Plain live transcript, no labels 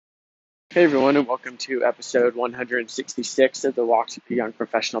Hey everyone, and welcome to episode 166 of the Walk to Be Young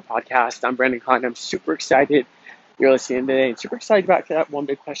Professional podcast. I'm Brandon Klein. I'm super excited you're listening today and super excited about that one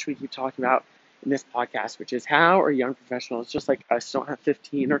big question we keep talking about in this podcast, which is how are young professionals just like us don't have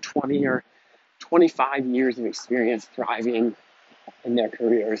 15 or 20 or 25 years of experience thriving in their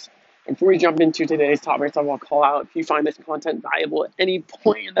careers. And before we jump into today's topics, I want to call out if you find this content valuable at any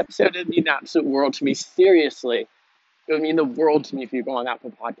point in the episode, it'd mean the absolute world to me. Seriously. It would mean the world to me if you go on the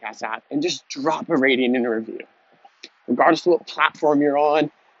Apple Podcast app and just drop a rating and a review. Regardless of what platform you're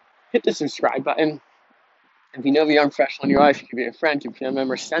on, hit the subscribe button. If you know of a young professional in your life, you could be a friend, you could be a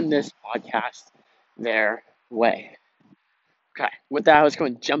member, send this podcast their way. Okay, with that, let's go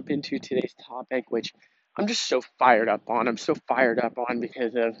and jump into today's topic, which I'm just so fired up on. I'm so fired up on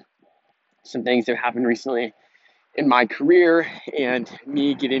because of some things that happened recently in my career and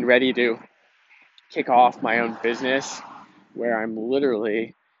me getting ready to kick off my own business where I'm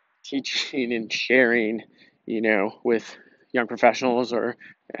literally teaching and sharing, with young professionals or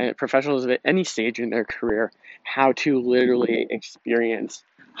professionals at any stage in their career, how to literally experience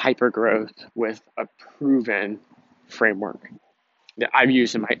hypergrowth with a proven framework that I've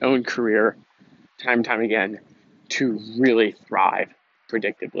used in my own career time and time again to really thrive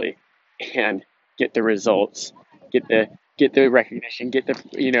predictably and get the results, get the recognition, get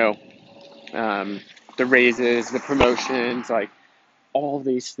the raises, the promotions, like all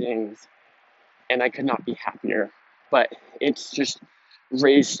these things. And I could not be happier. But it's just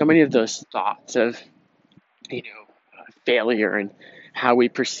raised so many of those thoughts of, failure and how we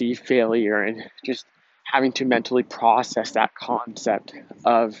perceive failure and just having to mentally process that concept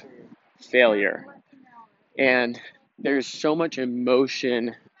of failure. And there's so much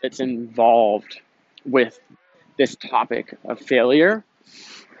emotion that's involved with this topic of failure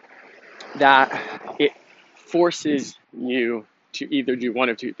that it forces you to either do one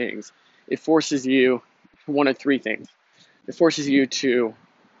of two things. It forces you one of three things. It forces you to,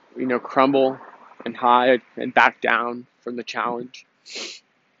 crumble and hide and back down from the challenge.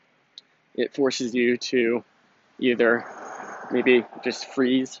 It forces you to either maybe just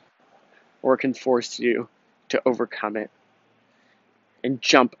freeze, or it can force you to overcome it and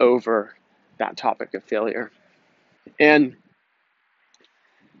jump over that topic of failure. And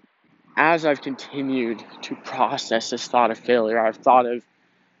as I've continued to process this thought of failure, I've thought of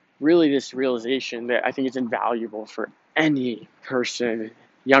really this realization that I think is invaluable for any person,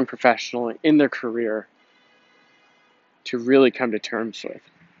 young professional in their career, to really come to terms with.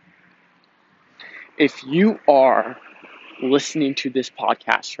 If you are listening to this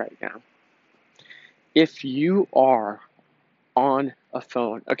podcast right now, if you are on a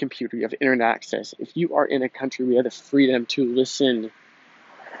phone, a computer, you have internet access, if you are in a country where you have the freedom to listen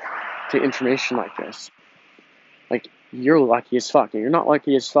to information like this, like, you're lucky as fuck. And you're not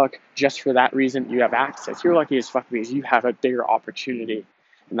lucky as fuck just for that reason you have access. You're lucky as fuck because you have a bigger opportunity,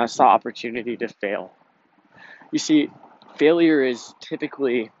 and that's the opportunity to fail. You see, failure is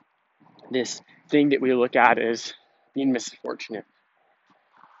typically this thing that we look at as being misfortunate.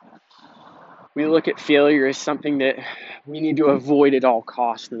 We look at failure as something that we need to avoid at all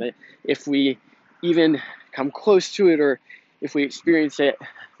costs, and that if we even come close to it or if we experience it,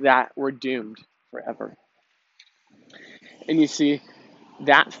 that we're doomed forever. And you see,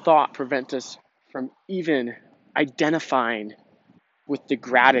 that thought prevents us from even identifying with the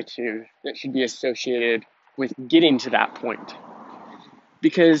gratitude that should be associated with getting to that point.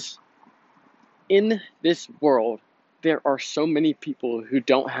 Because in this world, there are so many people who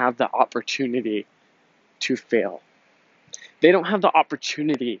don't have the opportunity to fail. They don't have the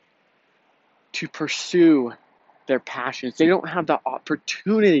opportunity to pursue their passions. They don't have the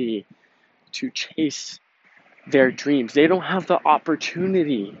opportunity to chase their dreams. They don't have the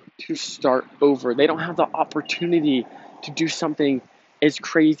opportunity to start over. They don't have the opportunity to do something as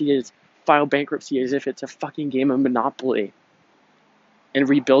crazy as file bankruptcy as if it's a fucking game of Monopoly and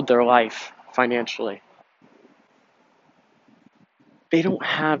rebuild their life financially. They don't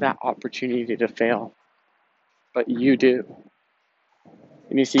have that opportunity to fail, but you do.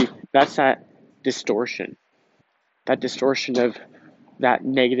 And you see, that's that distortion of that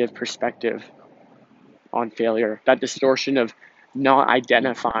negative perspective on failure, that distortion of not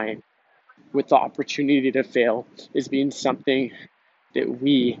identifying with the opportunity to fail as being something that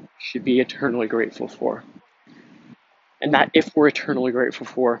we should be eternally grateful for. And that if we're eternally grateful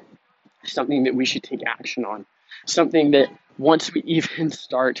for, something that we should take action on. Something that once we even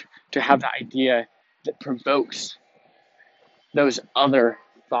start to have the idea that provokes those other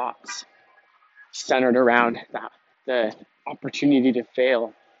thoughts centered around that, the opportunity to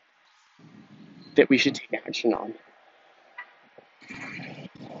fail, that we should take action on.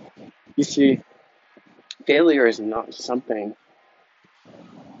 You see, failure is not something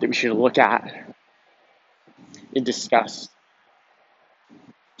that we should look at and discuss.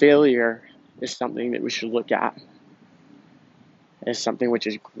 Failure is something that we should look at as something which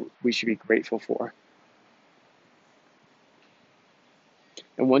is we should be grateful for.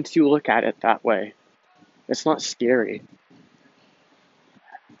 And once you look at it that way, it's not scary.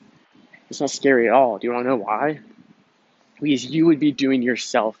 It's not scary at all. Do you want to know why? Because you would be doing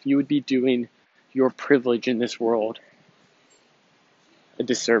yourself, you would be doing your privilege in this world a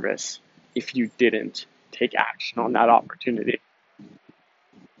disservice if you didn't take action on that opportunity.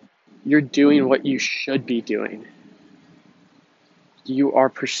 You're doing what you should be doing. You are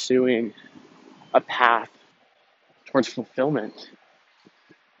pursuing a path towards fulfillment.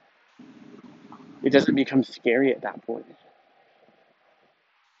 It doesn't become scary at that point.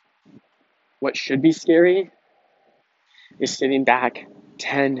 What should be scary is sitting back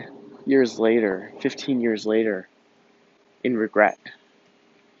 10 years later, 15 years later, in regret,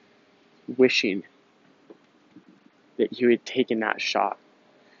 wishing that you had taken that shot,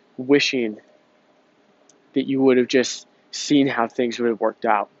 wishing that you would have just seen how things would have worked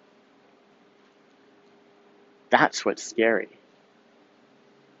out. That's what's scary.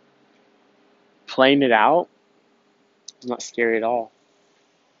 Playing it out is not scary at all.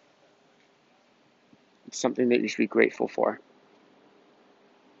 It's something that you should be grateful for.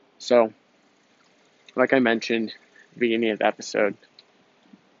 So, like I mentioned at the beginning of the episode,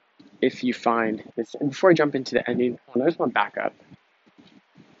 if you find this, and before I jump into the ending, I just want to back up.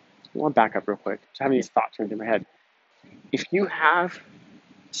 I want to back up real quick. Just having these thoughts running through my head. If you have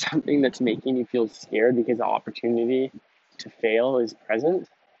something that's making you feel scared because the opportunity to fail is present,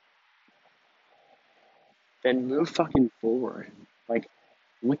 then move fucking forward. Like,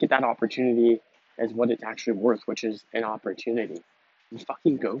 look at that opportunity as what it's actually worth, which is an opportunity. And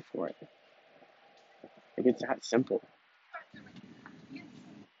fucking go for it. Like, it's that simple.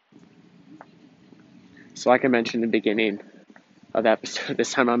 So like I mentioned in the beginning of the episode,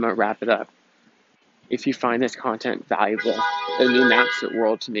 this time I'm going to wrap it up. If you find this content valuable, it would mean the absolute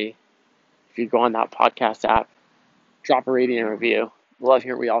world to me. If you go on that podcast app, drop a rating and a review. Love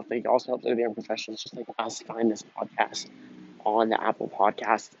hearing what y'all think. It also helps other young professionals just like us find this podcast on the Apple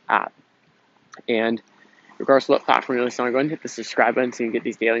Podcast app. And regardless of what platform you're listening on, go ahead and hit the subscribe button so you can get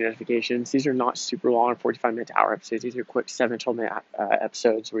these daily notifications. These are not super long, 45-minute to hour episodes. These are quick 7 to 12-minute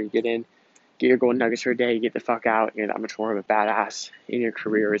episodes where you get in, get your golden nuggets for a day, you get the fuck out, and you're that much more of a badass in your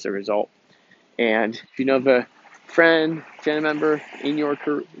career as a result. And if you know of a friend, family member in your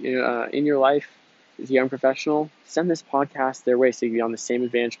life as a young professional, send this podcast their way so you can be on the same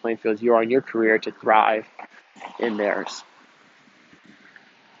advantage playing field as you are in your career to thrive in theirs.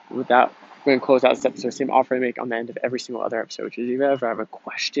 With that, we're going to close out this episode. Same offer I make on the end of every single other episode, which is if you ever have a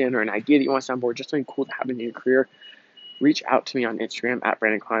question or an idea that you want to sound board, just something cool to happen in your career, reach out to me on Instagram at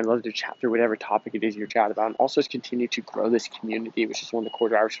Brandon Klein. I'd love to chat through whatever topic it is you're chatting about. And also continue to grow this community, which is one of the core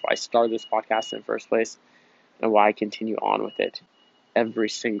drivers why I started this podcast in the first place and why I continue on with it every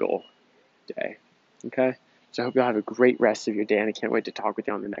single day. Okay? So I hope you'll have a great rest of your day, and I can't wait to talk with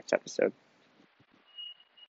you on the next episode.